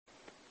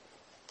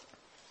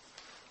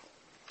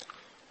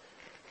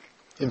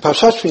In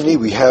Parshat Shmini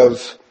we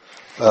have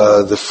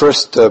the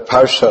first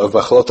parsha of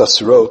Machalot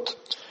Asurot,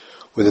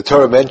 where the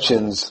Torah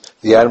mentions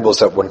the animals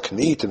that one can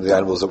eat and the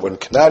animals that one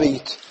cannot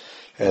eat,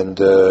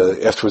 and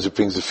afterwards it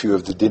brings a few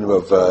of the dinim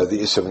of the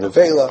Isser of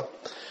Nevela.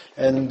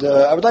 And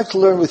I would like to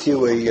learn with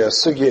you a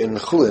sugya in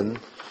Chulin,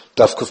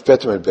 Daf Kuf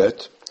Bet Amud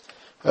Bet,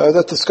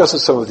 that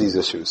discusses some of these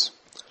issues.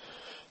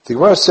 The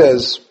Gemara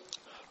says,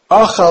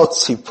 Achal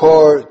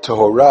tzipor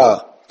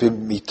tehora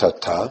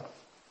b'mitata,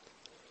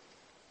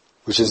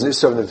 which is an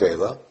Isser of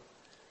Nevela.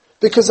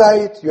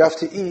 B'kazayit, you have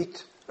to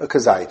eat a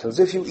kazayit. As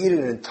if you eat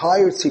an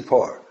entire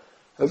tzipor,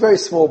 a very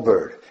small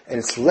bird, and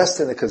it's less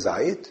than a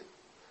kazayit,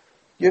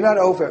 you're not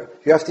over.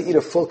 You have to eat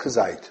a full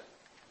kazayit.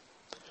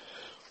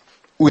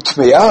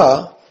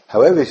 Utme'ah,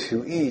 however, if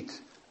you eat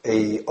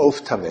a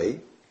of tamei,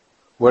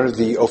 one of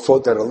the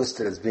ofot that are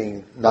listed as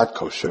being not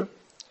kosher,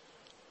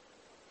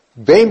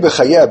 bein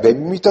b'chayah, bein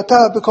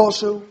b'mitata,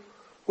 b'kolshu,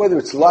 whether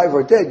it's live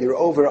or dead, you're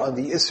over on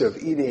the Isser of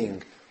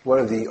eating one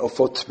of the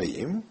ofot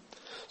tmeim,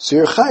 so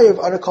you're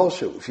chayiv on a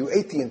kolshu. If you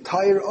ate the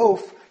entire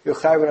oaf, you're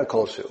chayiv on a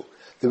kolshu.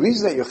 The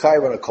reason that you're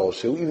chayiv on a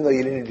kolshu, even though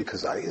you didn't eat a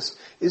kazayis,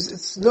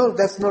 is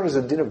that's known as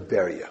a din of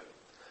beria.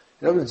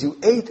 In other words, you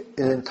ate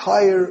an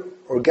entire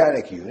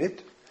organic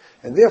unit,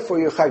 and therefore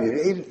you're chayiv.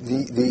 You ate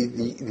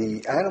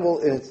the animal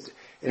in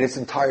its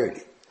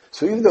entirety.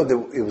 So even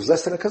though it was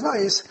less than a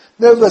kazayis,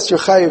 nevertheless you're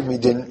chayiv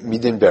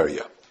midin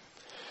beria.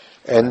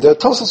 And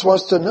Tosfos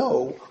wants to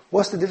know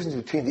what's the difference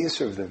between the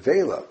Isser of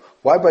Nevela.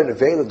 Why by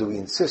Nevela do we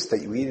insist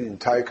that you eat an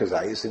entire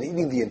kazayis, and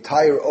eating the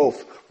entire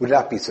oaf would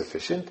not be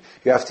sufficient?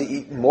 You have to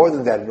eat more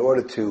than that in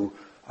order to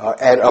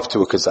add up to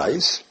a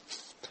kazayis.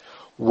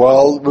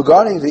 While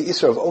regarding the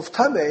Isser of of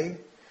tamei,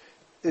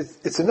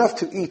 it's enough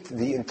to eat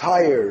the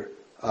entire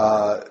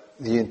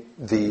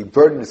the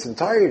bird in its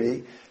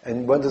entirety,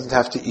 and one doesn't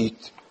have to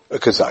eat a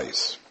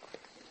kazayis.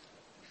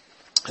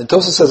 And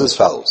Tosfos says as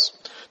follows.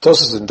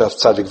 Tosfos in Daf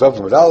Tzadik Vav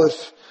Amud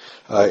Aleph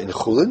in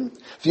Chulin.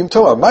 V'yim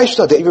Tomar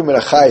Ma'ishna de'ivim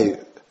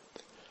menachai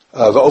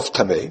v'of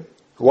tamei.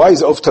 Why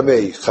is of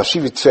tamei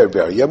chashiv tfer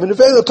beria?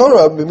 Menevela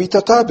Torah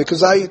b'mitata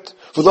b'kazayit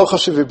v'lo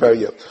chashiv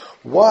beria.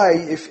 Why,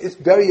 if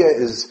beria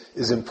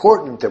is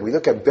important, and we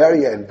look at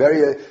beria, and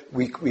beria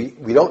we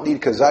don't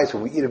need kazayit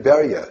when we eat a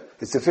beria.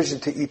 It's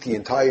sufficient to eat the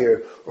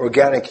entire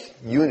organic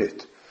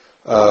unit,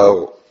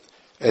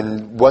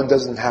 and one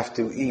doesn't have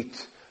to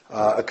eat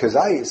a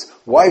kazayis.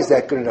 Why is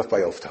that good enough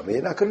by of tamei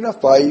and not good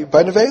enough by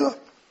nevela?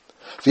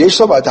 V'yesh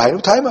lo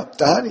ba'dahainu taima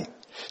dahani.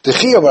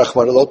 Dechi amar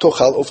Rachmana lo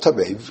tochal of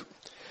tamei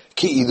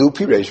ki ilu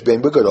piresh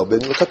ben begadol ben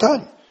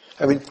lekatan.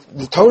 I mean,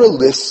 the Torah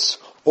lists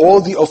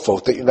all the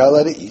ofot that you're not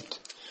allowed to eat.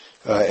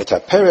 Et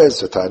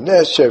ha-perez, et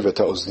ha-nesher, et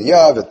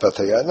ha-ozniyav, et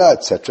batayana,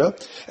 etc.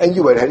 And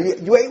you went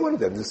ahead, you ate one of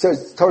them.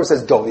 The Torah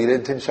says don't eat it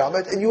in Tin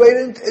Shamet, and you ate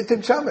it in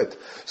Tin Shamet.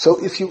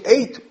 So if you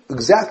ate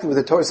exactly what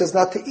the Torah says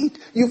not to eat,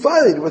 you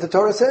violated what the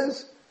Torah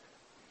says.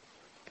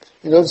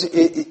 You know,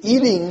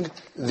 eating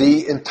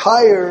the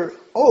entire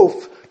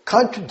oaf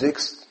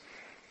contradicts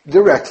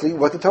directly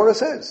what the Torah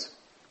says.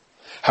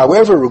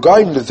 However,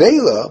 regarding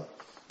Nevela,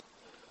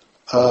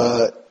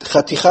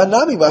 Chaticha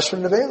Nami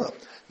Mashma Nevela.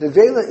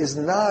 Nevela is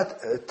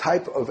not a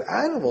type of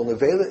animal.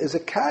 Nevela is a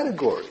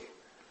category.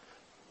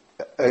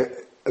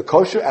 A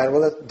kosher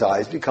animal that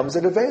dies becomes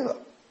a Nevela.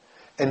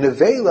 And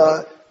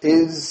Nevela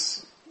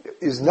is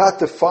not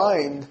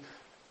defined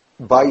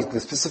by the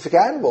specific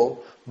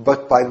animal,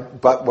 but by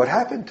what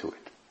happened to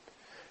it.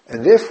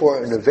 And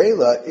therefore, a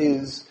Nevela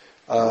is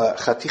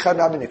Chaticha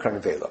Nami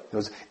Nikra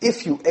Nevela.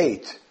 If you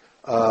ate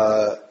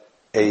a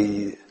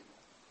Tin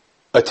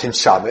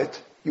Shamet,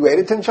 you ate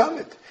a Tin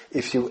Shamet.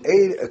 If you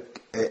ate a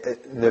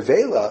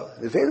nevela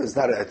is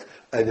not a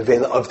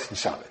nevela of Tin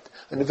Shamet.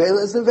 A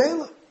nevela is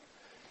nevela.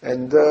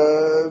 And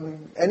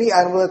any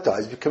animal that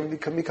dies can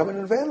become a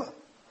nevela.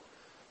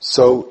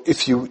 So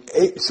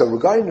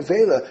regarding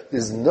nevela,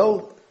 there's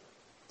no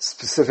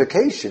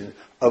specification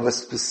of a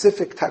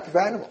specific type of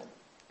animal.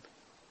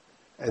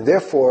 And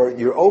therefore,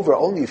 you're over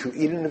only if you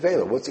eat a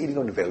nevela. What's eating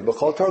a nevela?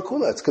 B'chol Torah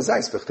kula. It's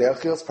kazayis b'chtei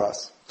achilas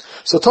pras.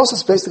 So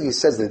Tosfos basically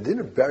says that the din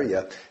of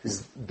beria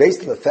is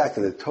based on the fact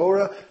that the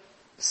Torah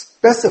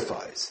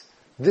specifies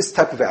this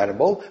type of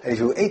animal, and if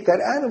you ate that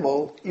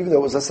animal, even though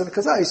it was less than a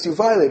kazayis, you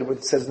violated what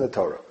it says in the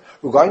Torah.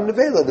 Regarding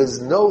nevela, there's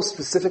no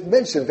specific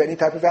mention of any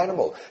type of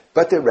animal,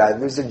 but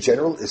there's a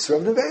general isra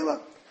of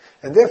nevela.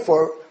 And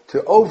therefore,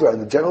 to over on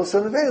the general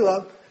isra of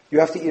nevela, you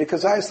have to eat a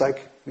kazayis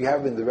like we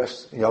have in the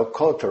rest,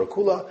 kol Torah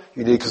kula,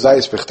 you need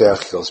kazayis b'chtei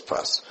achilas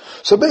pras.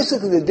 So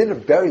basically the din of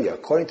beria,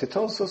 according to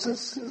Tosfos,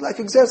 is like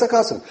Gzer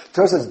Zakasim.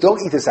 Torah says, don't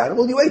eat this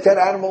animal, you ate that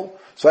animal.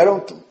 So I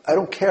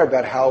don't care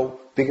about how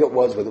big it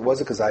was, whether it was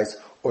a kazayis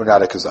or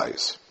not a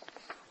kazayis.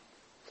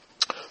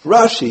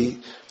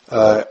 Rashi,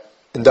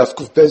 in Daf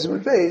Kuf Bez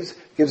Amud Beis,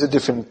 gives a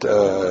different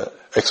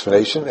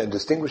explanation and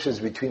distinguishes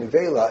between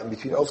Nevela and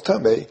between of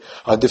tamei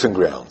on different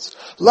grounds.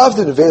 Lav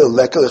the Nevela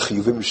leka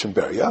lechiyuvim mishum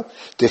beria,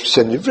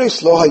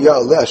 dechshenivres lo haya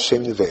aleh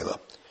Hashem Nevela.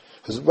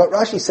 Because what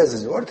Rashi says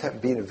is in order to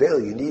be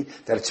Nevela, you need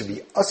that it should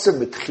be aser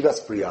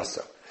mitchilas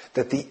briyasa.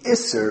 that the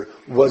Isser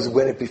was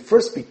when it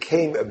first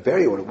became a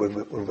berya, when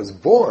it was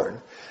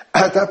born,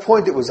 at that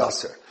point it was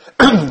Aser.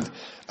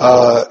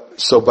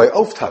 So by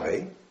Of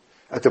Tameh,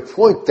 at the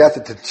point that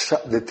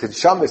the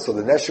Tinshamis, or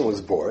the Nesher,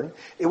 was born,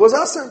 it was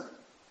Aser.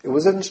 It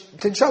was a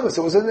Tinshamis,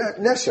 it was a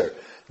Nesher.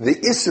 The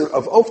Isser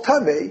of Of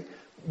Tameh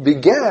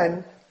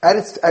began at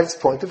its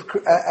point of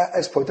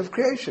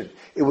creation.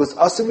 It was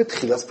Aser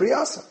Mitchilas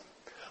Priyasa.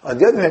 On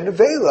the other hand,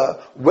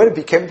 Nevela, when it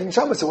became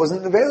Tinshamis, it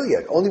wasn't Nevela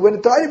yet. Only when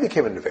it died, it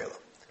became a Nevela.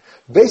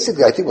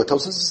 Basically, I think what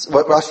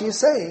Rashi is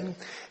saying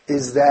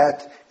is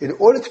that in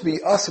order to be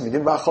Aser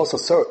Midin Machos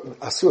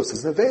Asuros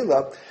as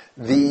Nevela,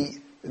 the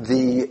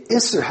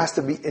Isser has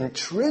to be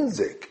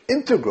intrinsic,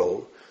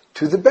 integral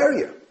to the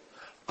Berya.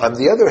 On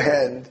the other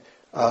hand,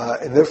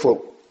 and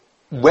therefore,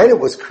 when it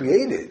was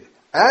created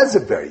as a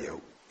Berya,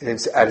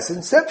 at its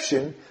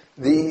inception,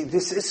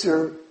 this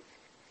Isser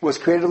was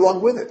created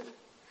along with it.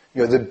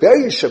 The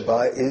Berya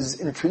Shabbat is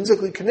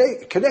intrinsically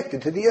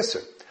connected to the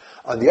Isser.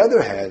 On the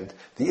other hand,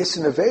 the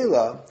Isser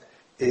Nevela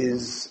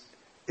is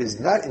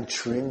not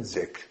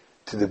intrinsic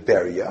to the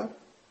Berya.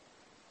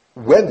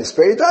 When this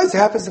Berya dies, it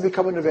happens to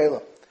become a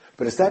Nevela.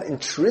 But it's not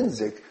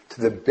intrinsic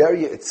to the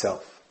Berya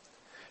itself.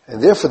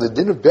 And therefore, the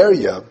din of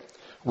Berya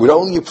would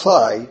only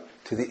apply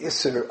to the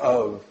Isser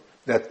of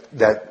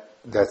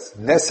that's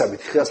Nesa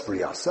B'Tchilas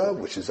B'Riyasa,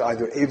 which is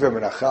either Ever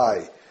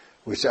Menachai,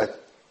 which the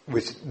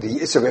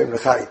Isser of Ever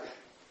Menachai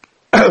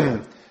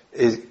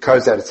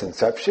occurs at its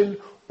inception,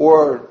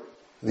 or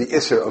the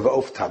Isser of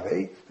Of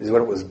Tameh, is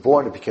when it was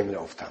born, it became an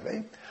Of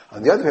Tameh.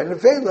 On the other hand,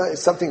 Nevela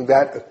is something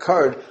that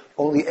occurred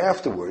only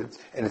afterwards,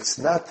 and it's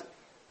not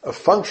a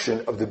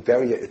function of the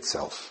Berya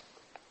itself.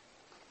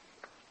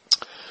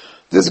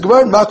 There's a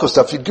Gemara in Makos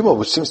Daf Yud Gimel,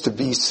 which seems to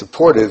be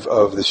supportive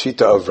of the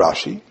Shita of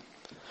Rashi.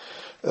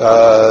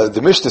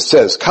 The Mishnah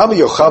says, Kama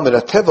yochal min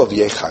ha-tevel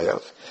v'yeh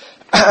chayav.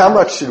 How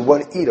much should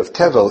one eat of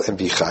tevel and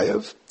be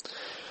chayav?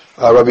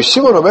 Rabbi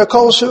Shimon Omer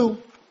Kol Shu.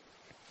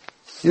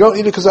 You don't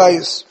eat a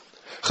kazayis.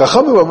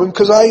 Chachamim omrim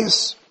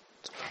kazayis.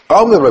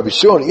 Amar Rabbi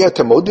Shimon,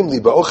 modim li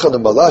ba'ochel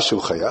nemala shu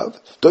chayav.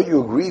 Don't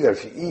you agree that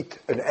if you eat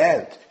an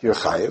ant, you're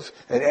chayav?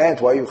 An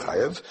ant, why are you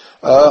chayav?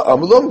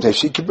 Amalom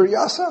teshi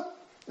kibiryasa.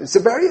 It's a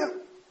berya.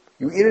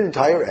 You eat an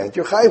entire ant,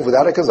 you're chayav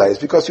without a kazayis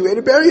because you ate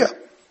a berya.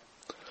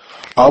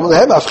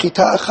 Amalehem af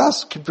chita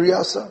achas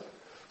kibiryasa.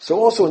 So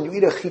also when you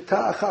eat a chita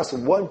achas,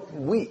 one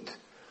wheat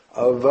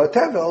of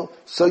tevel,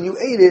 so you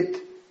ate it,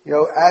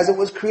 as it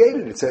was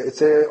created.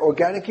 It's a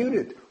organic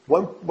unit.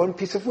 One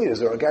piece of wheat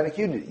is an organic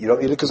unit. You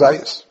don't eat a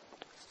kazayis.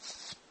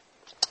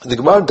 The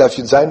Gemara in Daf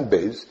Yud Zayin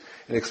Beis,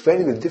 in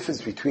explaining the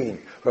difference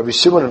between Rabbi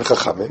Shimon and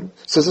Chachamim,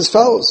 says as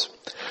follows: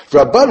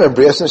 Rabbanan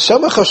Brias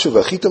Neshama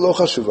Chashuva, Chita Lo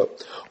Chashuva.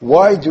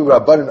 Why do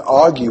Rabbanan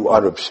argue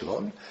on Rabbi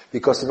Shimon?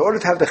 Because in order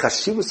to have the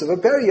Chashivus of a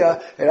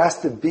Berya, it has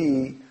to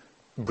be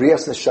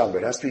Brias Neshama.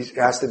 It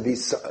has to be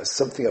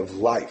something of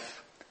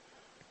life,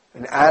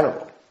 an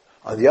animal.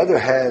 On the other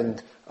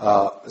hand,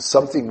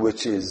 something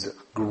which is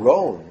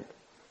grown,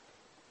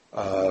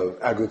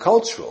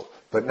 agricultural,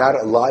 but not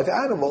a live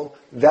animal,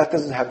 that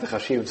doesn't have the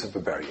chashivus of a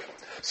berya.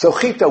 So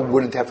chita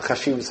wouldn't have the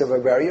chashivus of a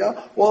berya,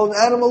 while an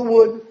animal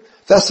would.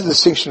 That's the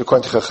distinction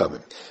according to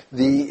Chachamim.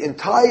 The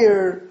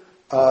entire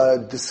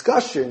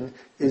discussion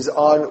is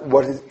on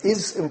what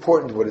is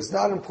important, what is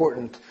not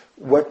important,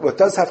 what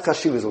does have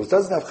chashivus, what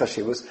doesn't have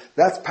chashivus.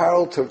 That's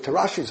parallel to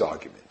Rashi's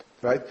argument.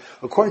 Right?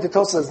 According to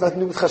Tosafos, it has nothing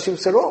to do with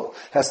chashivus at all.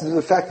 It has to do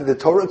with the fact that the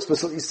Torah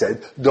explicitly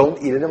said, don't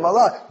eat an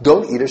imala,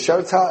 don't eat a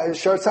sheretz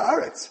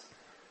haaretz.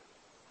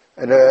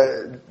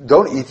 And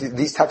don't eat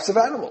these types of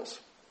animals.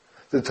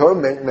 The Torah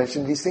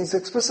mentioned these things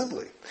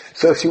explicitly.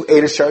 So if you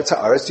ate a sheretz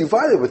haaretz, you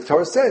violated what the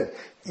Torah said,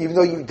 even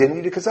though you didn't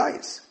eat a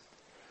kazayis.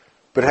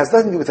 But it has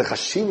nothing to do with the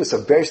chashivus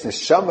of berish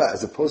neshama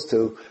as opposed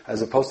to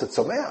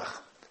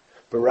tzomeach.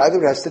 But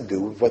rather it has to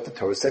do with what the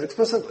Torah said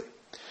explicitly.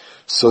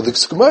 So the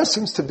Gemara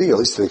seems to be, at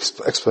least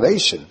the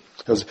explanation,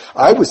 because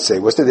I would say,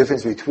 what's the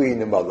difference between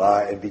the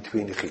Mala and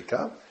between the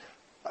Chita?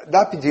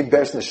 Not between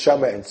Beres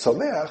Neshama and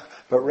Tzomeach,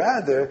 but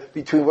rather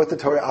between what the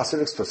Torah asked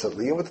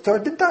explicitly and what the Torah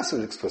didn't ask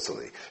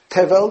explicitly.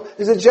 Tevel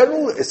is a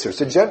general Isser,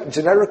 it's a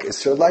generic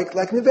Isser like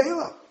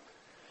Nevela.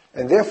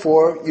 And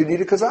therefore, you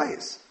need a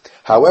Kazayis.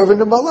 However, in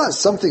the Mala is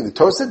something, the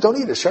Torah said, don't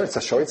eat a Sheretz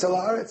HaShoretz Al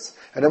Haaretz.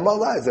 And a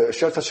Mala is a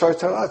Sheretz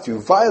HaShoretz Al Haaretz.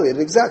 You violated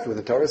exactly what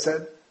the Torah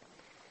said.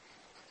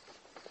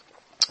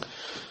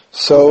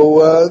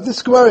 So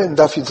this Gemara in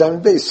Daf Yud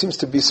Zayin Beis seems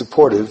to be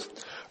supportive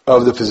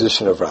of the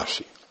position of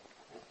Rashi.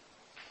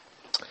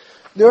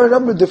 There are a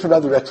number of different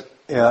other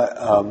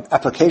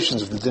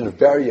applications of the din of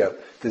Berya.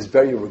 There's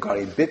Berya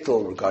regarding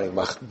Bittul,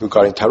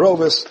 regarding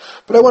Tarovis,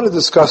 but I want to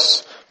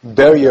discuss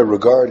Berya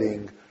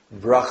regarding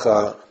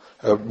Bracha,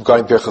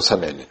 regarding Berachos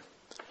Hanenin.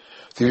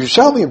 The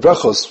Yerushalmi in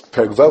Brachos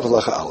Perek Vav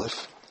Halacha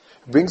Aleph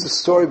brings a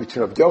story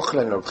between Rabbi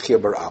Yochanan and Rabbi Chia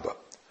bar Abba.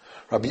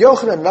 Rabbi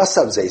Yochanan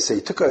nasav zeisa,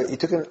 he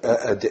took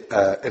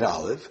an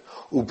olive,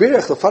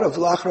 ubirech lefanav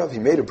v'lacharav, he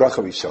made a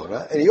bracha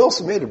rishona, and he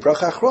also made a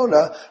bracha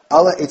achrona,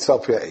 ala eitz val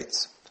priya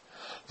eitz.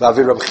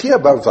 Vavi Rabbi Chia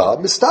bar Val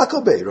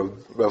mistakel bei,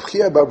 Rabbi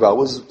Chia bar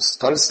Val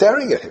started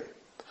staring at him.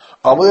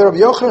 Amalei Rabbi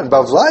Yochanan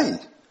bavlai,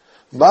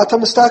 Mata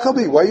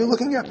mistakabi, why are you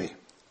looking at me?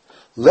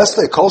 Lest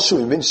they call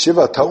shu min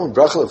shiva ta'un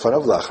bracha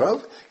lefanav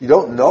lachrav. You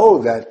don't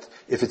know that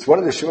if it's one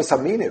of the shivas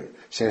haminim,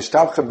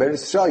 shenishtabchem ben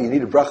Yisrael, you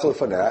need a bracha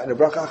lefanah and a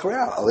bracha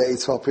achrayah. Alei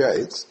eitz val priya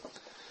eitz.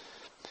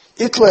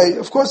 Itlay,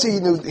 of course he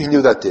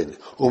knew that did.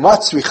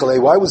 Umatzrichalei,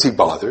 why was he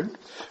bothered?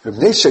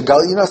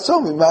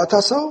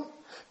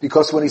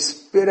 Because when he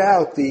spit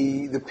out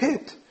the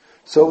pit,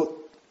 so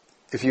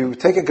if you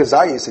take a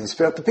kazayis and you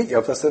spit out the pit, you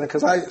have less than a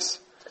kazayis.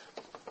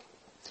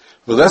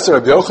 Doesn't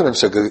Rabbi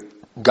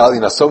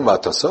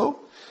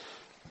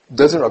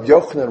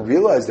Yochanan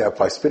realize that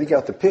by spitting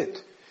out the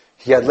pit,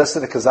 he had less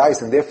than a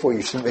kazayis, and therefore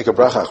you shouldn't make a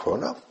bracha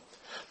achrona?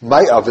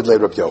 My avid le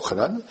Rabbi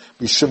Yochanan,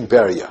 mishum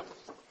beria.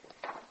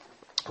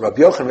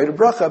 Rabbi Yochanan made a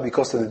bracha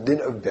because of the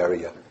din of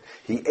beria.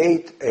 He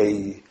ate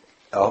a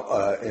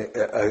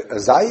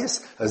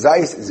zayis. A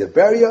zayis is a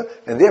beria,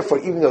 and therefore,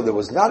 even though there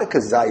was not a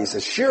kazayis, a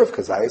shear of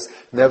kazayis,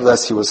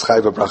 nevertheless he was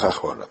chayv a bracha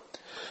achrona.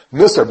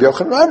 Mr. Rabbi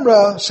Yochanan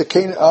Amra,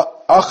 shekein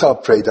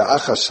acha preda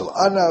acha shel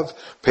anav,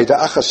 preda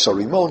acha shel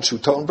rimon,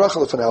 shuton bracha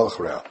lefanei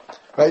achrayah.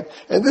 Right?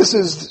 And this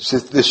is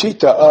the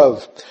shita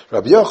of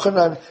Rabbi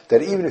Yochanan,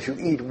 that even if you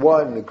eat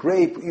one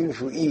grape, even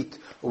if you eat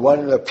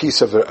one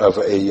piece of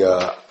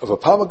a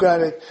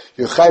pomegranate,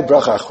 you chay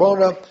bracha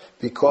achrona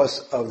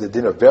because of the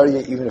din of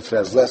beria, even if it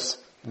has less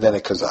than a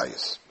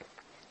kazayis.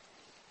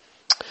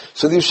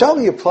 So the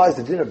Yerushalmi applies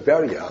the din of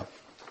beria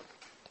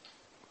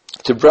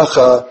to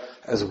bracha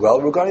as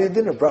well, regarding the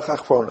din of bracha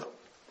achrona.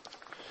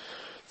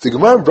 The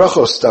Gemara in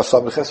Brachos Daf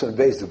Lamed and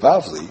Beis, the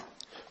Bavli,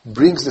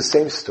 brings the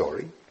same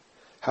story.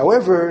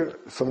 However,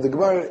 from the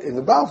Gemara in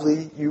the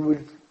Bavli, you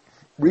would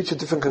reach a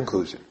different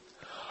conclusion.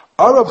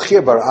 Arab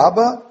Chia bar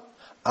Abba,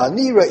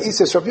 Ani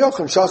Ra'ises Rabbi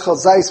Yochanan Shachal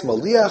Zayis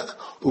Maliach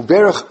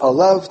Uberach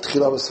Alav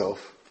Tchila V'Sof.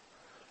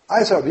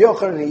 I saw Rabbi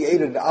Yochanan, and he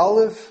ate an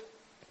olive,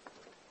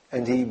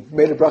 and he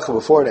made a bracha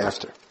before and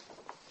after.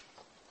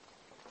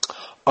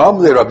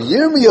 Amle Rabbi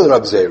Yirmiyah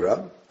Rabbi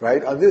Zera.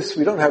 Right? On this,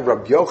 we don't have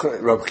Rabbi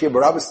Yochanan, Rabbi Chia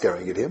bar Abba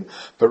staring at him,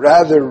 but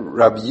rather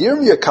Rabbi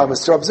Yirmiyah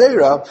comments to Rabbi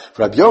Zera,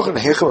 Rabbi Yochanan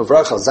Hechem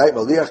Avrach Al Zayit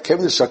Maliach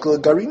Kevin Shakal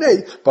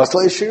Garinei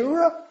Basla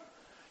Shirura.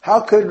 How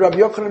could Rabbi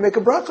Yochanan make a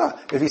bracha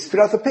if he spit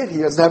out the pit? He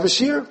doesn't have a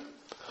shear.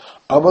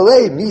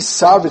 Amalei mi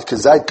savit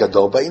kazayit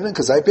gadol ba'inan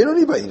kazayit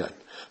benoni ba'inan.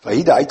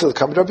 Vahida aitel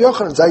kam Rabbi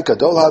Yochanan zayit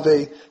gadol have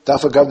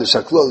dafa gav the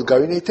Shakal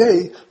Garinei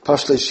tei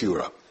Pashle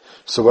Shirura.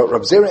 So what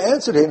Rabbi Zera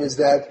answered him is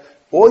that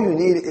all you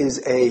need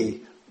is a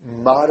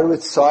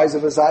moderate size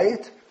of a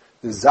zayit.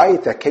 The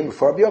zayit that came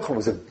before Rabbi Yochanan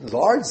was a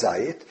large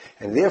zayit,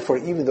 and therefore,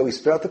 even though he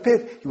spit out the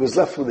pit, he was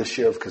left with a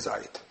share of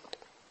kazayit.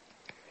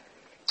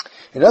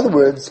 In other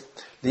words,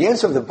 the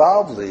answer of the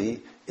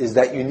Bavli is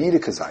that you need a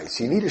kazayis.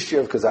 You need a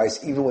share of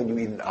kazayis even when you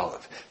eat an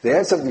olive. The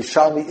answer of the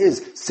Yerushalmi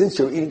is, since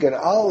you're eating an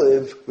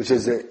olive, which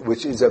is a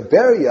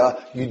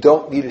beria, you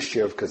don't need a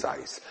share of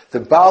kazayis. The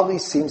Bavli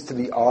seems to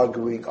be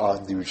arguing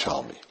on the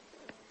Yerushalmi.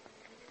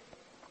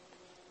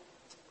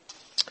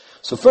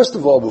 So first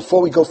of all, before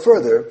we go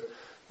further,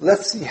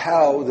 let's see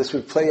how this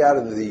would play out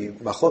in the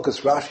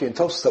Machlokas Rashi and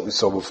Tosfos that we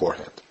saw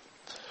beforehand.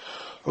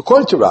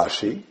 According to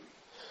Rashi,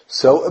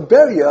 so a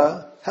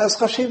beria has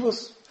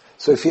chashivus.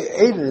 So if you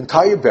ate an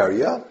entire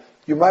beria,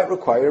 you might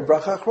require a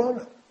bracha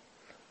achrona.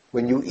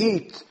 When you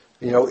eat,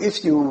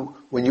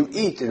 when you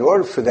eat, in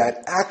order for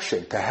that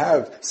action to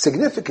have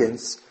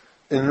significance,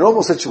 in a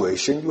normal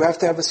situation, you have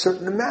to have a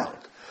certain amount.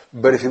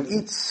 But if you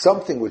eat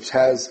something which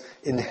has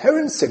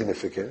inherent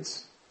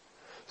significance,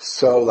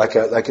 so like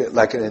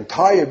an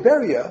entire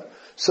beria,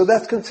 so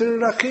that's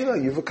considered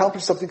achila. You've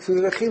accomplished something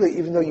through the achila,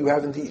 even though you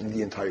haven't eaten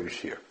the entire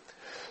shear.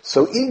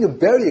 So eating a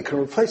beria can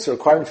replace the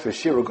requirement for a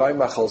shear regarding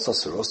machal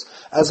sasuros,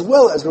 as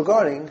well as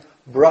regarding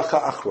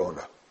bracha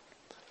achrona.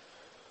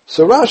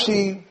 So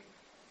Rashi,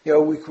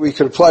 we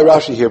could apply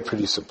Rashi here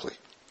pretty simply.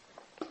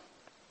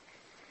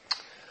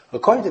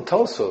 According to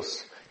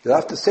Tosfos, you'll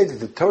have to say that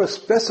the Torah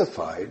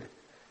specified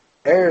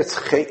eretz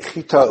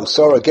chita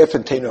usara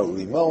gefen tena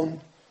urimon,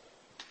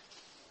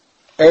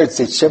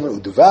 eretz zeit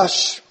shemen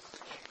uduvash,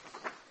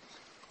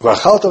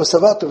 v'achalta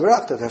v'savata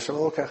v'rakta t'Hashem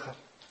Elokecha.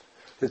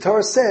 The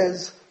Torah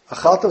says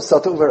achalta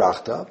v'savata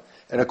v'rakta,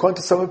 and according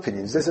to some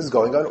opinions, this is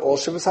going on all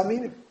shivas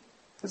haminim.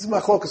 This is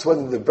machlokas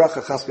whether the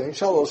bracha chas b'yin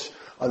shalosh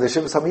on the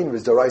shivas haminim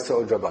is deraisa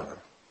or drabanan.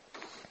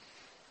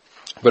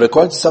 But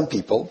according to some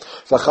people,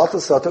 v'achalta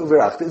v'savata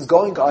v'rakta is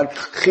going on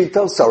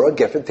chita usara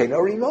gefen tena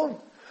urimon.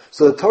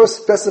 So the Torah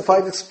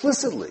specified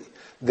explicitly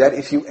that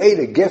if you ate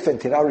a gefen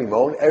tena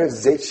urimon,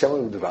 eretz zeit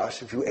shemen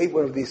u'dvash, if you ate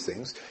one of these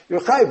things, you're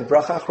chayiv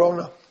bracha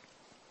achrona.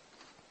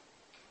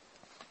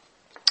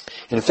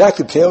 In fact,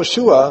 the Pnei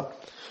Yehoshua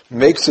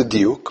makes a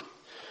diuk.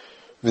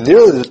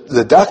 V'nira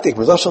l'daktik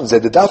milashon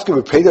zeh d'davke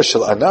b'preda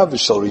shel anav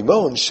v'shel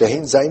rimon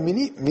shehin zayin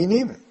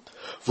minim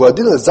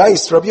v'adin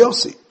l'zayis Rabbi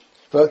Yossi.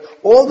 But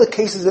all the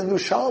cases in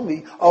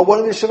Yerushalmi are one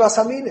of the Shavas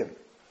Haminim.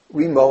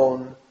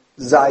 Rimon,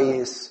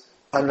 Zayis,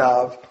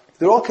 Anav,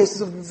 they're all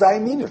cases of the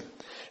Zayiminim.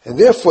 And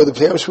therefore the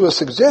Pnei Yehoshua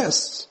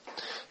suggests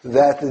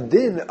that the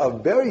din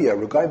of beria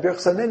regarding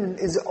Berach Sanenin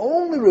is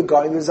only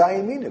regarding the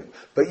Zayiminim,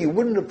 but you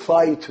wouldn't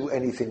apply it to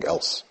anything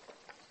else.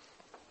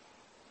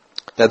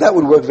 Now that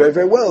would work very,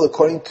 very well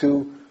according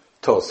to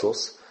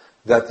Tosfos,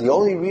 that the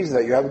only reason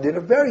that you have a din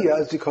of beria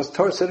is because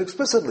Torah said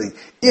explicitly,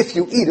 if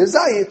you eat a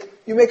zayit,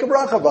 you make a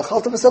bracha,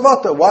 v'achalta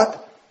v'savata.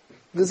 What?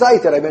 The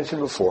zayit that I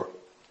mentioned before.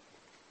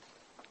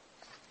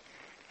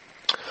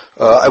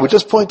 I would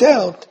just point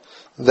out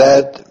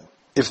that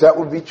if that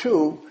would be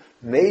true,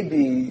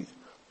 maybe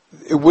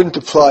it wouldn't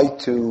apply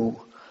to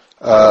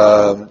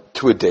a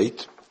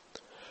date.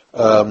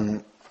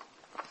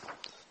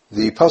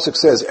 The pasuk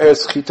says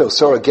Eretz Chita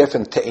Sora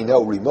Gefen Te'ina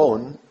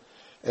Rimon,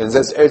 and it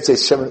says Eretz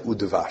Shemen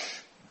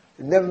Udvash.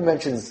 It never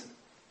mentions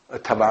a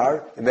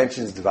tamar; it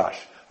mentions dvash.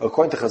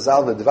 According to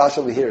Chazal, the dvash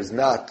over here is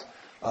not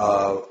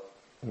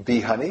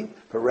bee honey,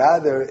 but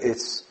rather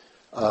it's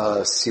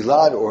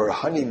silad or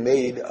honey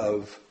made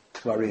of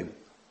tamarim,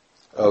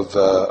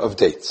 of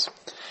dates.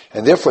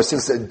 And therefore,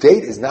 since a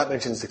date is not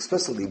mentioned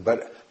explicitly,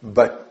 but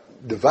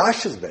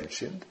dvash is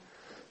mentioned,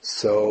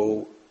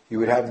 so you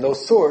would have no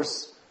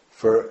source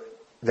for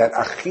that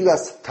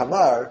achilas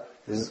tamar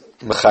is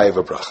mechayev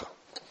a bracha.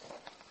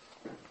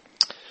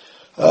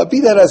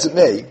 Be that as it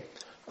may,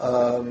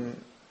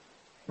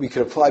 we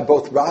could apply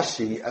both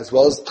Rashi as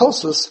well as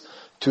Tosfos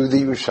to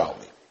the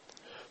Yerushalmi.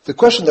 The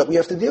question that we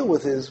have to deal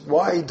with is,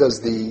 why does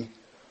the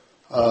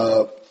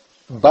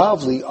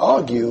Bavli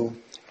argue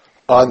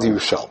on the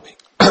Yerushalmi?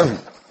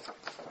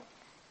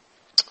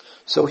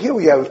 So here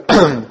we have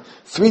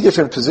three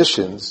different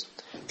positions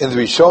in the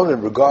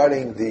Rishonim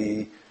regarding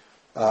the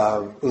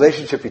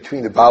relationship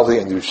between the Bavli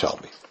and the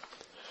Yerushalmi.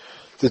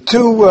 The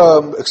two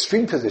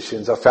extreme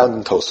positions are found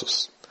in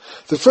Tosfos.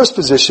 The first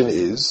position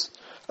is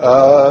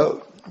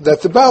that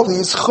the Bavli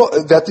is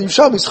that the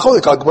Yerushalmi is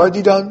cholik al Gemara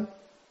Didan.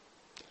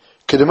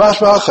 Kedemash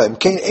ma'achem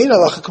kein ein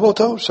halacha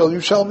k'moto shel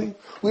Yerushalmi.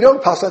 We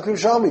don't pass like the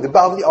Yerushalmi. The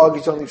Bavli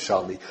argues on the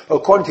Yerushalmi.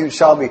 According to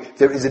Yerushalmi,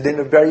 there is a din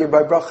of beria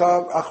by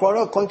bracha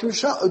achrona. According to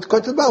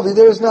the Bavli,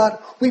 there is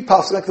not. We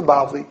pass like the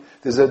Bavli.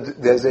 There's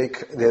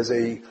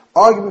a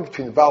argument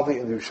between the Bavli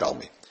and the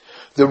Yerushalmi.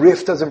 The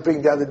Rif doesn't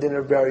bring down the din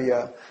of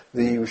beria.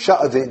 The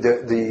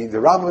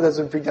Rambam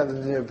doesn't bring down the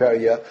din of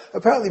beria.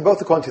 Apparently,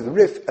 both according to the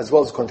Rif as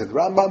well as according to the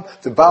Rambam,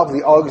 the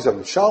Bavli argues on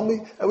the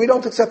Yerushalmi, and we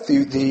don't accept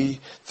the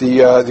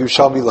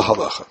Yerushalmi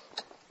lahalacha.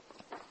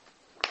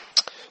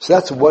 So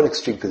that's one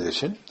extreme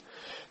position.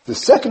 The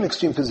second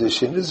extreme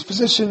position is the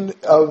position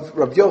of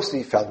Rabbi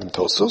Yossi found in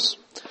Tosfos.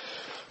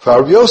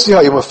 For Rabbi Yossi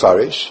hayom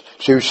afarish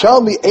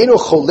sheYerushalmi eino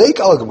cholek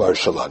al Gemara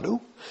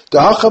shalanu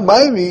dahacha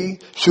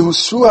mayri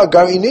shehusru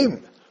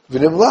hagarinim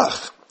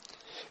v'nimlach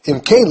im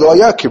kein lo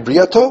haya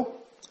kibriyato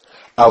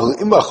aval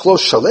im achlo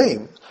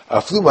shalem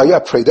aflu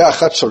haya preda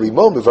achat shel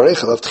rimon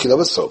mevarech alav tchila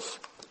v'sof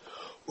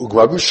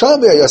u'Gemara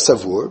Yerushalmi haya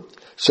savur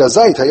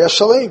shehazayit haya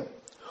shalem.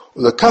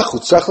 In other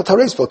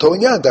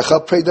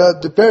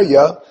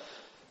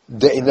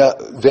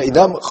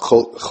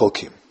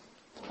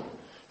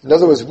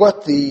words,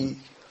 what the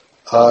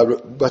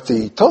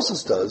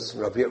Tosfos does,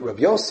 Rabbi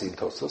Yossi in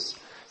Tosfos,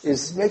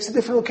 is makes a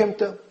different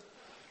ukimta.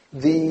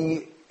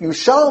 The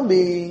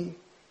Yerushalmi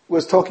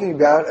was talking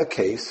about a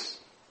case.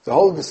 The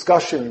whole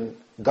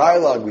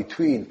dialogue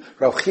between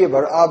Rav Chia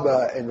bar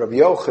Abba and Rabbi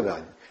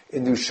Yochanan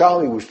in the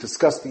Yerushalmi, which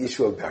discussed the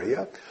issue of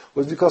beria,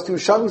 was because the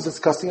Yerushalmi was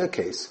discussing a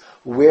case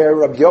where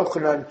Rabbi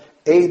Yochanan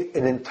ate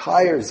an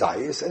entire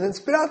zayis and then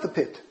spit out the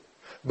pit.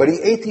 But he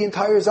ate the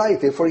entire zayis,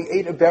 therefore he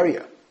ate a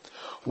beria.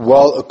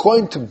 While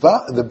according to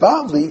the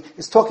Bavli,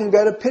 it's talking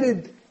about a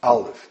pitted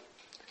olive.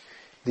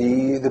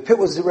 The pit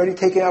was already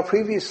taken out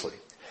previously.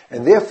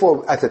 And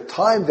therefore, at the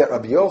time that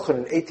Rabbi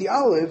Yochanan ate the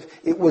olive,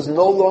 it was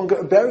no longer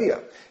a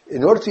beria.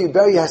 In order to be a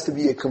beria, it has to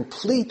be a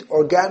complete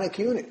organic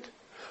unit.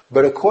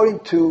 But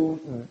according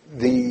to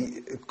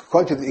the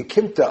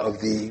Ikimta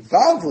of the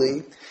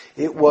Bavli,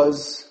 it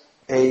was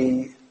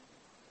a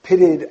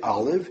pitted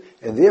olive,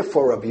 and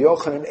therefore Rabbi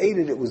Yochanan ate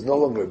it. It was no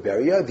longer a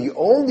beria. The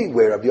only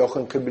way Rabbi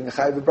Yochanan could be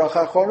nechayev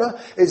b'bracha achrona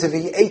is if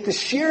he ate the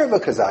shear of a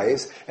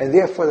kazayis, and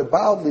therefore the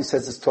Bavli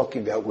says it's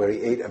talking about where he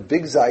ate a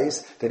big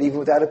zayis that even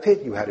without a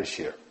pit you had a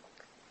shear.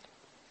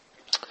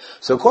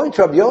 So according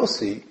to Rabbi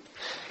Yossi,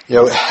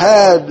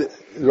 had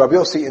Rabbi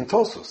Yossi in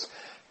Tosfos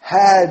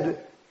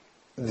had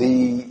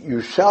the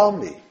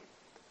Yerushalmi,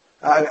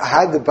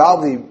 had the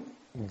Bavli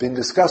been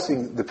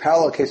discussing the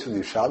parallel case with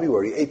the Yerushalmi,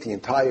 where he ate the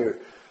entire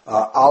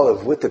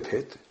olive with the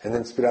pit and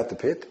then spit out the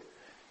pit,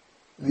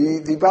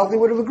 the Bavli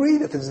would have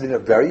agreed that this is din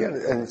of beria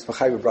and it's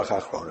mechayev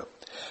bracha achrona.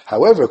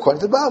 However,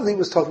 according to the Bavli, he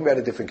was talking about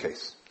a different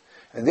case,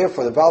 and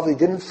therefore the Bavli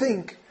didn't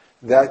think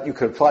that you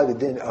could apply the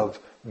din of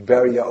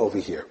beria over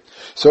here.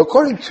 So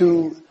according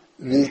to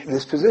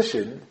this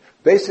position,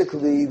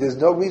 basically, there's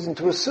no reason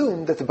to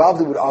assume that the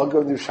Bavli would argue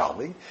in the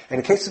Yerushalmi. And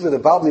in cases where the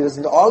Bavli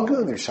doesn't argue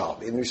in the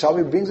Yerushalmi, and the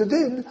Yerushalmi brings a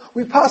din,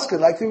 we paskin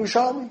like the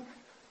Yerushalmi.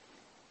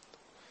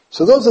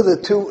 So those are the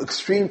two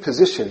extreme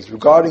positions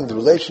regarding the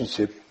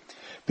relationship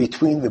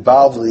between the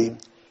Bavli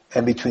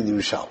and between the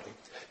Yerushalmi.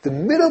 The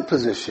middle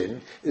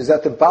position is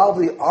that the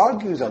Bavli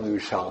argues on the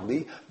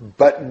Yerushalmi,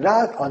 but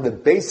not on the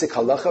basic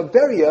halacha of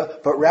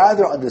beria, but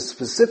rather on the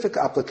specific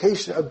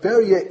application of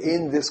beria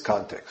in this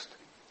context.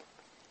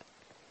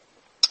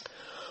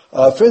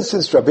 For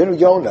instance, Rabbeinu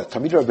Yonah,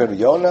 Talmid Rabbeinu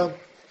Yonah,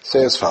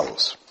 say as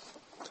follows.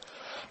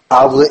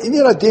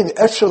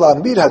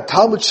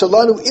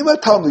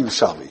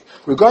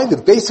 Regarding the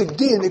basic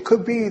din, it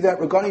could be that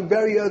regarding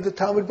Beria, the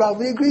Talmud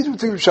Bavli agrees with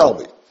the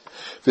Yerushalmi.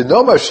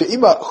 V'nomar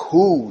she'ima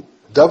hu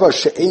davar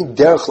she'ein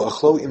derech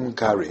l'achlo im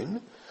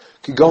garin,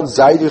 kigon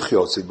zayid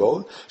yichyotzei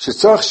bo,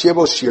 shetzarach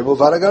shebo shirmo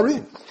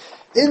varagarin.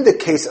 In the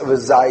case of a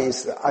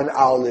zayis, an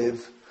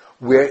olive,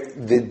 where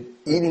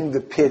eating the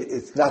pit,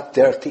 it's not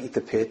derech to eat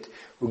the pit,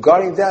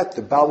 regarding that,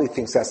 the Bavli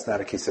thinks that's not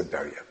a case of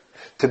Beria.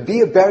 To be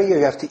a Beria,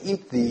 you have to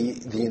eat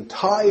the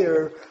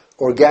entire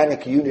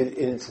organic unit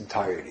in its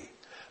entirety.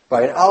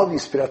 By an olive, you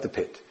spit out the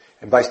pit.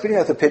 And by spitting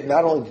out the pit,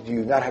 not only do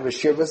you not have a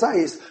shir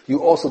v'zayis,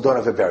 you also don't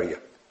have a Beria.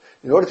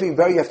 In order to be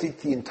Beria, you have to eat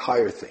the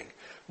entire thing.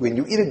 When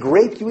you eat a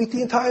grape, you eat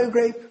the entire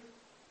grape.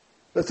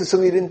 Let's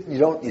assume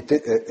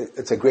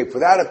it's a grape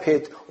without a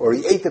pit, or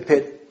you ate the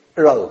pit,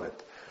 irrelevant.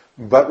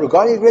 But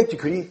regarding a grape, you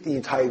could eat the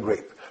entire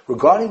grape.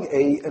 Regarding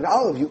an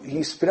olive,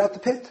 you spit out the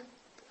pit.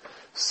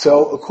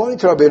 So, according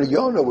to Rabbeinu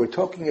Yonah, we're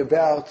talking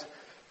about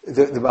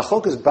the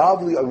Machlokas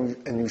Bavli and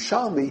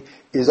Yerushalmi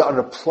is on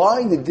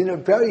applying the din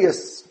of Beria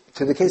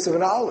to the case of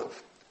an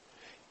olive.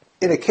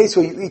 In a case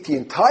where you eat the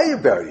entire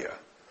Beria,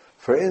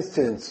 for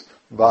instance,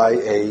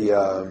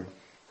 if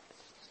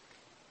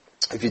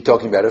you're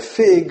talking about a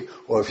fig,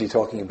 or if you're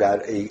talking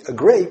about a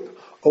grape,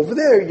 over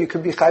there you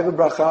can be chayv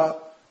bracha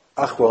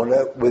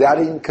achrona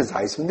without eating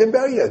kazayis from the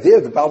Beria.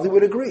 There, the Bavli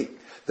would agree.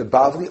 The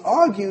Bavli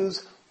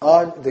argues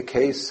on the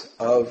case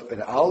of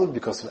an olive,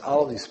 because an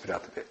olive you spit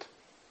out the pit.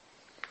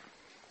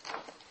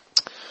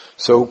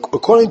 So,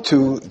 according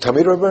to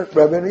Talmid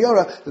Rabbeinu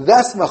Yonah,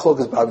 that's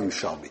Machlokas Bavli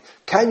Yerushalmi.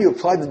 Can you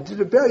apply the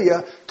din of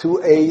Beria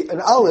to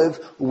an olive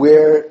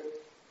where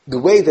the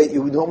way that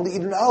you would normally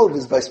eat an olive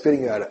is by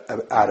spitting out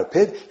a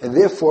pit, and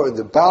therefore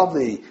the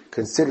Bavli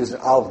considers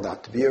an olive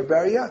not to be a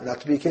Beria,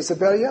 not to be a case of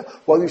Beria,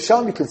 while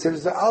Yerushalmi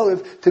considers the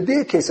olive to be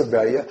a case of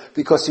Beria,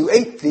 because you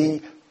ate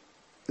the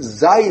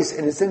zayis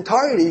in its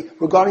entirety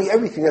regarding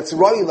everything that's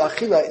roi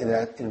lachila in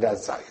that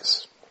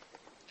zayis.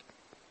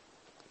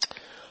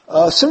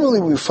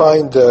 Similarly, we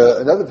find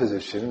another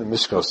position, the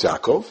Mishknos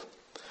Yaakov,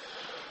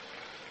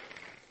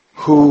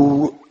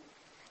 who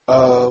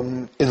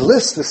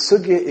enlists the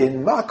sugya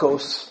in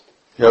Makos,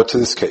 to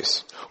this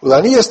case.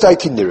 Ulani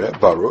yastaiti nire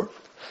barur,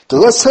 the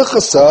less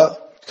hilchasa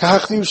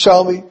kahachli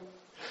Yerushalmi,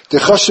 the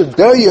chashav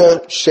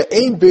beria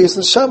she'ein beis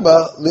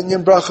neshama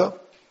linyan bracha,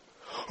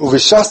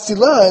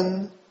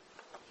 uveshas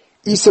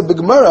Isa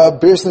b'gemara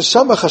bears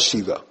neshama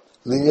chashiva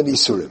linyan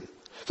isurim.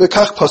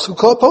 V'kach pasuk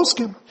kol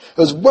poskim.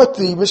 Because what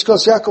the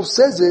Mishkos Yaakov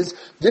says is,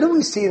 didn't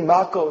we see in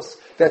Makos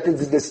that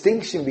there's a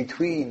distinction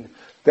between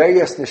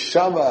berias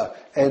neshama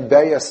and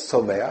berias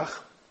tzomeach?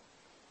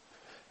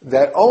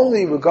 That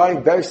only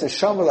regarding berias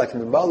neshama, like in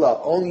the Mala,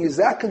 only is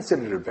that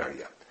considered a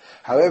beria.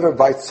 However,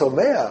 by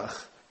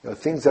tzomeach,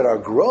 things that are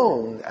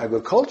grown,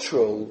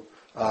 agricultural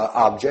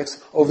objects,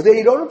 over there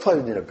you don't apply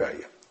the din of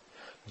beria.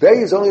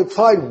 Beria is only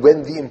applied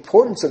when the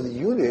importance of the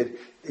unit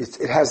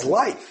it has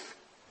life.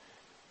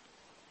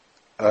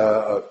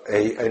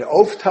 An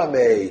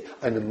oftameh,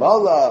 an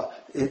mala,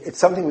 it's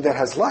something that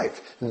has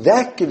life.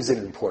 That gives it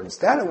importance.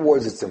 That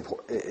awards it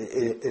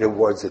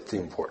the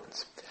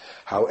importance.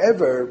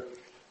 However,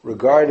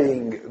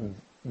 regarding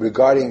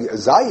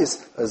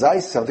azayis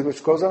is something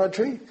which grows on a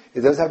tree.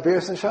 It doesn't have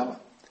beris and shama.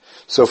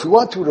 So if we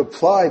want to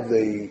apply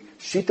the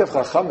shita of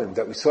chachamim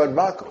that we saw in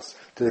Makos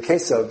to the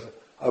case of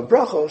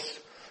brachos,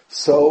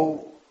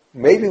 so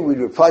maybe we'd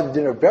apply the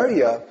din of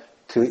beria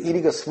to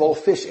eating a small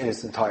fish in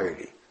its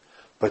entirety.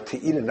 But to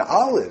eat an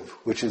olive,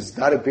 which is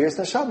not a beris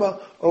neshama,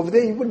 over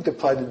there you wouldn't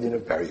apply the din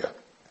of beria.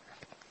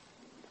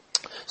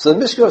 So the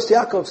Mishknos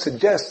Yaakov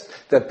suggests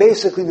that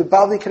basically the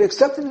Bavli can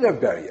accept the din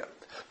of beria,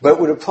 but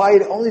would apply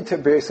it only to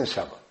beris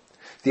neshama.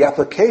 The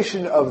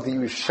application of the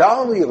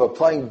Yerushalmi of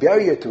applying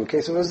beria to a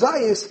case of a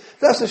zayis,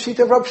 that's the sheet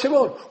of Rab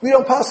Shimon. We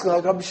don't pass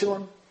like Rab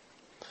Shimon.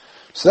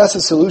 So that's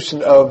the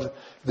solution of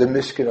the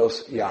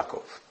Mishknos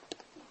Yaakov.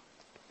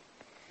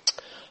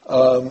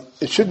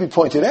 It should be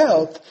pointed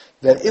out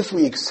that if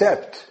we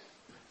accept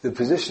the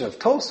position of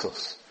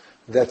Tosfos,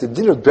 that the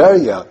din of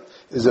beria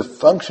is a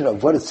function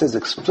of what it says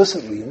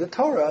explicitly in the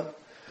Torah,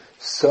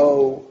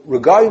 so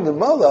regarding the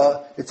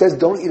Mala, it says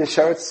don't eat a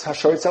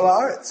hasharetz al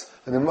haaretz.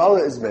 And the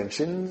Mala is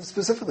mentioned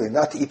specifically,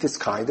 not to eat this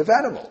kind of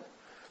animal.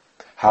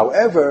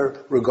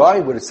 However,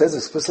 regarding what it says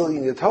explicitly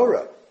in the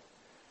Torah,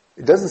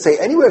 it doesn't say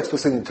anywhere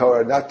explicitly in the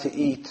Torah not to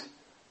eat,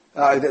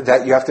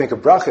 that you have to make a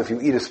bracha if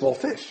you eat a small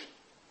fish.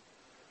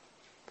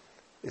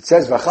 It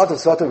says, V'achata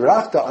tzvata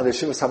v'rachta on the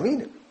Shivas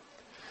Haminim.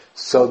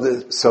 So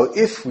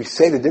if we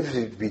say the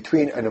difference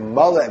between an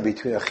amala and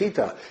between a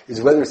chita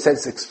is whether it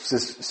says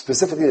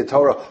specifically in the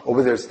Torah or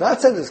whether it's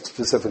not said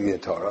specifically in the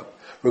Torah,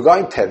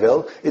 regarding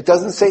tevel, it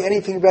doesn't say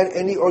anything about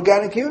any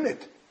organic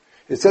unit.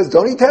 It says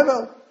don't eat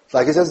tevel,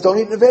 like it says don't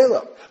eat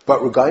nevela.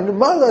 But regarding the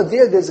mala,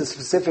 there's a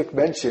specific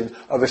mention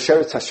of a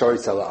sheretz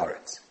hasharetz al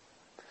haaretz.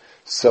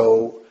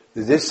 So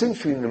the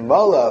distinction between the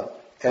mala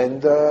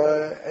and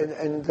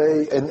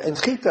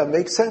chita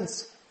makes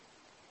sense.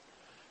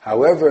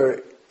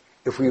 However,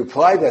 if we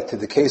apply that to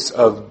the case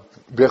of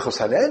Birchos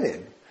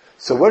Hanenin.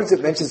 So what does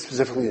it mention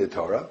specifically in the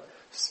Torah?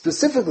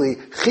 Specifically,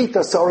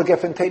 Chita, Sa'or,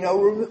 Gefen, Teina,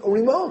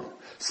 Urimon.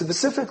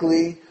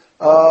 Specifically,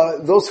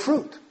 those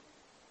fruit.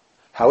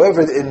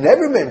 However, it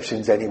never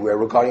mentions anywhere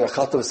regarding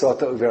Achalta,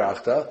 V'Salta,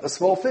 Uverachta, a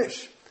small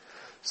fish.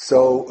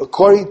 So,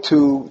 according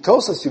to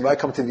Tosfos, you might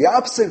come to the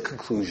opposite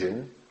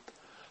conclusion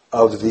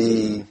of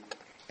the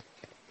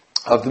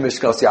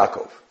Mishkas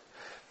Yaakov.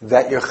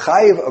 That you're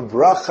chayiv a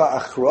bracha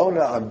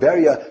achrona on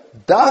beria,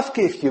 dafke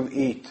if you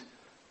eat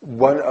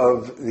one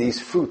of these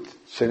fruit,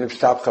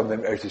 shenivshtapcha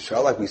mem Eretz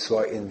Yisrael, like we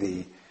saw in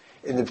the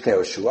Pnei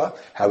Yoshua.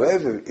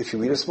 However, if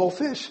you eat a small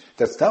fish,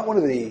 that's not one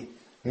of the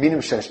minim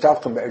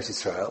shenivshtapcha mem Eretz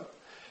Yisrael.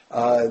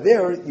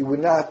 There, you would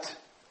not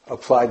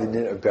apply the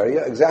din of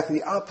beria, exactly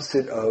the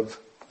opposite of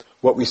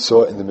what we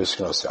saw in the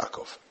Mishkas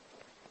Yaakov.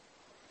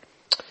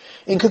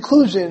 In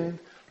conclusion,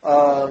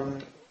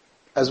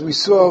 as we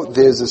saw,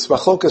 there's a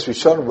smachlokas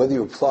Rishonim whether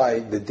you apply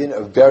the din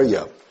of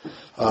beria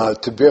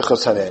to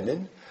Birchos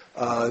Hanenin.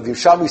 The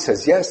Yerushalmi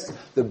says yes.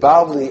 The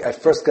Bavli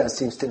at first glance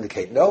seems to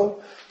indicate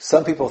no.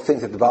 Some people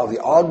think that the Bavli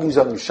argues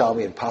on the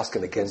Yerushalmi and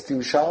paskin against the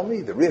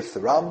Yerushalmi, the Rif, the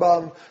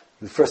Rambam,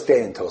 the first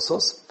day in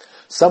Tosfos.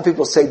 Some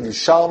people say the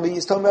Yerushalmi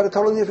is talking about a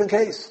totally different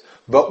case,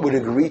 but would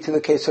agree to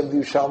the case of the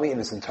Yerushalmi in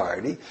its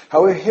entirety.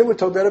 However, here we're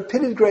talking about a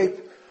pitted grape,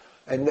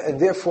 and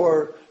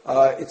therefore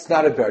it's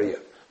not a beria.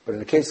 But in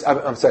the case,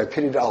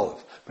 pitted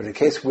olive. But in the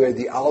case where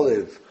the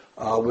olive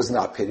was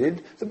not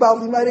pitted, the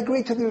Bavli might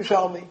agree to the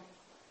Yerushalmi.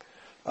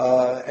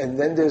 And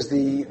then there's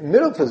the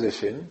middle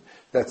position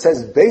that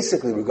says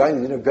basically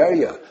regarding the din of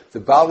beria, the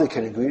Bavli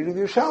can agree to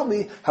the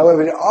Yerushalmi.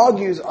 However, it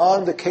argues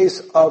on the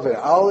case of an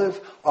olive,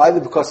 either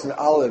because an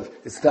olive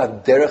is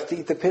not derech to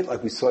eat the pit,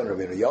 like we saw in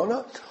Rabbeinu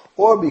Yonah,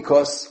 or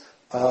because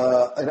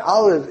an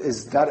olive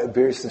is not a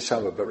beris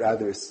neshama, but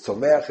rather it's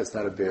tzomech, it's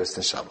not a beris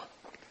neshama.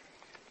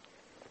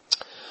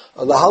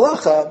 The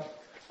halacha,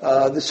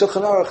 the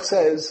Shulchan Aruch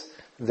says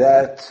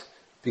that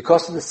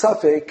because of the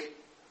suffix,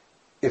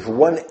 if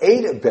one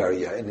ate a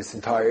beria in its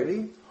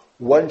entirety,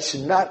 one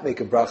should not make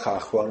a bracha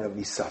achrona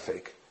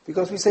misafek,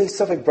 because we say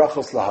safek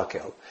brachos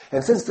lahakel.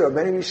 And since there are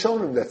many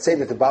Rishonim that say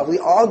that the Bavli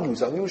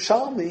argues on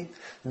Yerushalmi,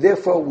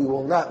 therefore we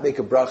will not make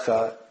a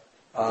bracha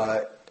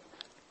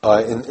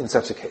in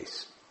such a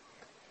case.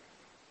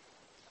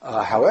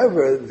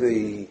 However,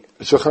 the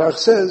Shulchan Aruch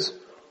says,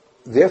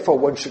 therefore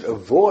one should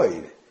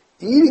avoid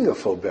eating a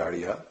full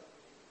beria,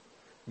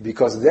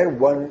 because then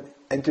one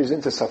enters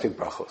into safek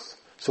brachos.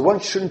 So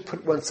one shouldn't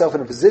put oneself in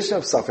a position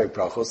of safek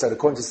brachos, that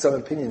according to some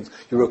opinions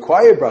you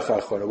require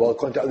bracha achrona, while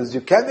according to others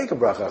you can't make a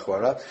bracha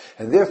achrona,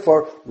 and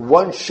therefore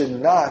one should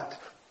not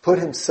put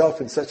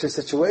himself in such a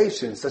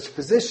situation, such a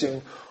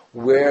position,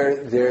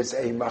 where there's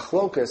a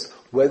machlokas,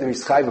 whether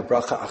he's chayiv a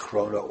bracha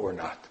achrona or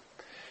not.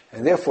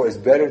 And therefore it's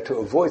better to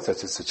avoid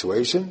such a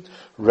situation,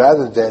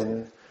 rather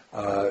than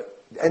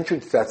enter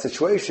into that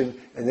situation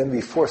and then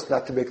be forced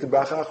not to make the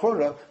bracha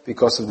achrona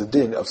because of the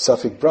din of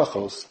safek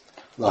brachos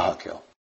lahakel.